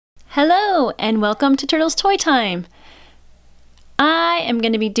Hello and welcome to Turtles Toy Time. I am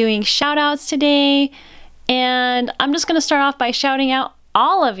going to be doing shout outs today, and I'm just going to start off by shouting out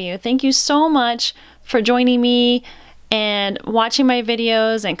all of you. Thank you so much for joining me and watching my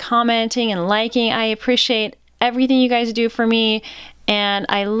videos and commenting and liking. I appreciate everything you guys do for me, and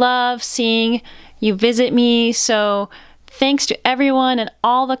I love seeing you visit me. So thanks to everyone in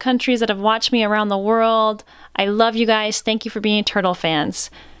all the countries that have watched me around the world. I love you guys. Thank you for being Turtle fans.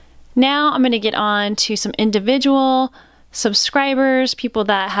 Now I'm going to get on to some individual subscribers, people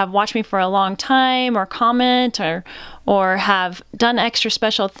that have watched me for a long time or comment or have done extra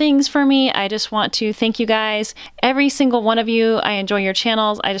special things for me. I just want to thank you guys. Every single one of you, I enjoy your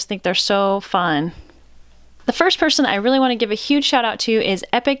channels. I just think they're so fun. The first person I really want to give a huge shout out to is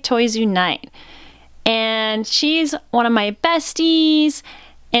Epic Toys Unite. And she's one of my besties.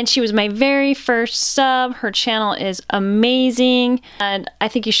 And she was my very first sub. Her channel is amazing, and I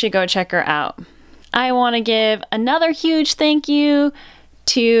think you should go check her out. I want to give another huge thank you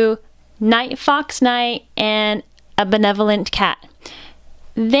to Night Fox Knight and A Benevolent Cat.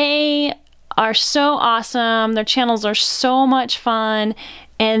 They are so awesome. Their channels are so much fun,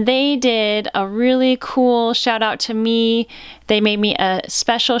 and they did a really cool shout out to me. They made me a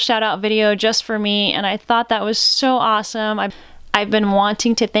special shout out video just for me, and I thought that was so awesome. I've been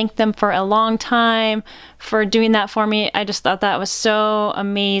wanting to thank them for a long time for doing that for me. I just thought that was so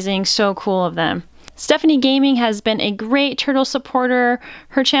amazing, so cool of them. Stephanie Gaming has been a great Turtle supporter.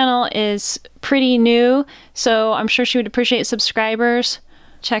 Her channel is pretty new, so I'm sure she would appreciate subscribers.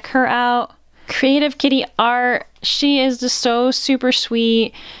 Check her out. Creative Kitty Art, she is just so super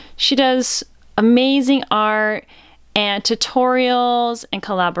sweet. She does amazing art and tutorials and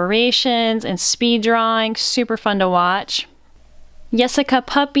collaborations and speed drawing. Super fun to watch. Jessica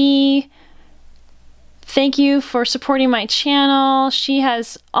Puppy, thank you for supporting my channel. She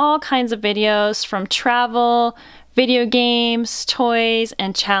has all kinds of videos from travel, video games, toys,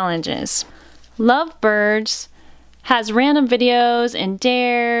 and challenges. Lovebirds has random videos and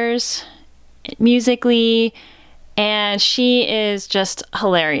dares, Musically, and she is just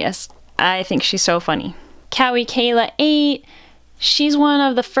hilarious. I think she's so funny. Cowie Kayla 8, she's one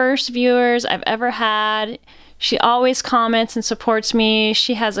of the first viewers I've ever had. She always comments and supports me.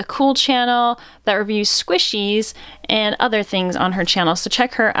 She has a cool channel that reviews squishies and other things on her channel, so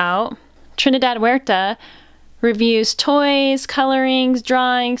check her out. Trinidad Huerta reviews toys, colorings,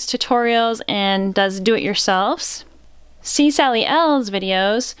 drawings, tutorials, and does do-it-yourselfs. C. Sally L's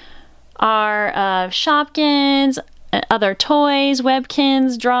videos are Shopkins, other toys,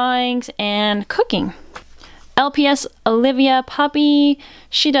 webkins, drawings, and cooking. LPS Olivia Puppy,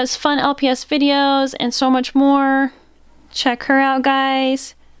 she does fun LPS videos and so much more. Check her out,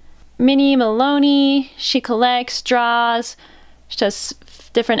 guys. Minnie Maloney, she collects, draws, she does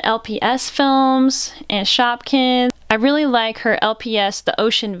different LPS films and Shopkins. I really like her LPS The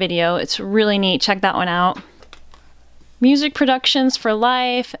Ocean video. It's really neat. Check that one out. Music Productions for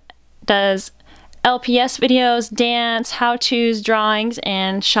Life does LPS videos, dance, how-tos, drawings,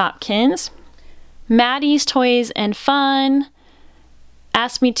 and Shopkins. Maddie's Toys and Fun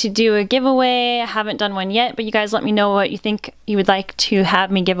asked me to do a giveaway. I haven't done one yet, but you guys let me know what you think you would like to have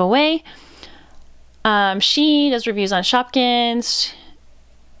me give away. She does reviews on Shopkins,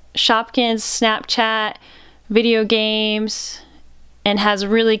 Snapchat, video games, and has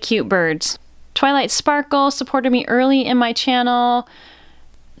really cute birds. Twilight Sparkle supported me early in my channel.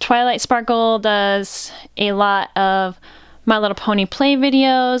 Twilight Sparkle does a lot of My Little Pony play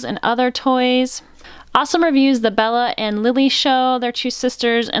videos and other toys. Awesome reviews the Bella and Lily show. They're two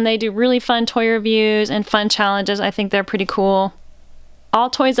sisters and they do really fun toy reviews and fun challenges. I think they're pretty cool. All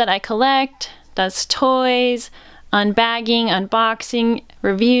Toys That I Collect does toys, unbagging, unboxing,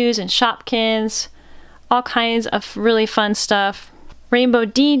 reviews, and Shopkins. All kinds of really fun stuff. Rainbow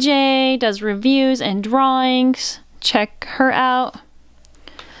DJ does reviews and drawings. Check her out.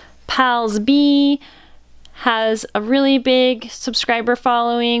 Pals B has a really big subscriber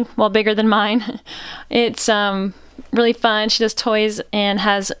following, well, bigger than mine. It's really fun. She does toys and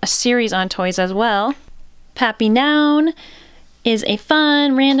has a series on toys as well. Pappy Noun is a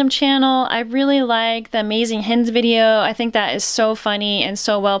fun random channel. I really like the Amazing Hens video. I think that is so funny and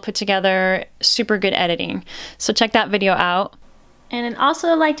so well put together. Super good editing. So check that video out. And I'd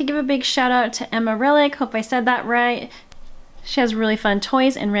also like to give a big shout out to Emma Relic. Hope I said that right. She has really fun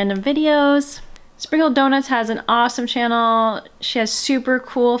toys and random videos. Sprinkled Donuts has an awesome channel. She has super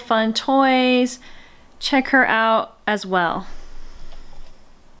cool, fun toys. Check her out as well.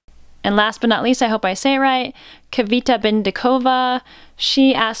 And last but not least, I hope I say it right, Kavita Bendikova.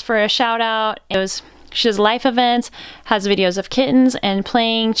 She asked for a shout out. It was She does life events, has videos of kittens, and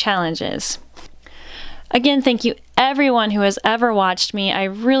playing challenges. Again, thank you everyone who has ever watched me. I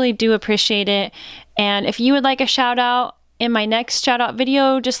really do appreciate it. And if you would like a shout out in my next shout out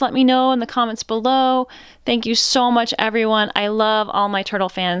video, just let me know in the comments below. Thank you so much, everyone. I love all my turtle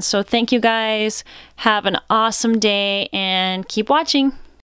fans. So thank you guys. Have an awesome day and keep watching.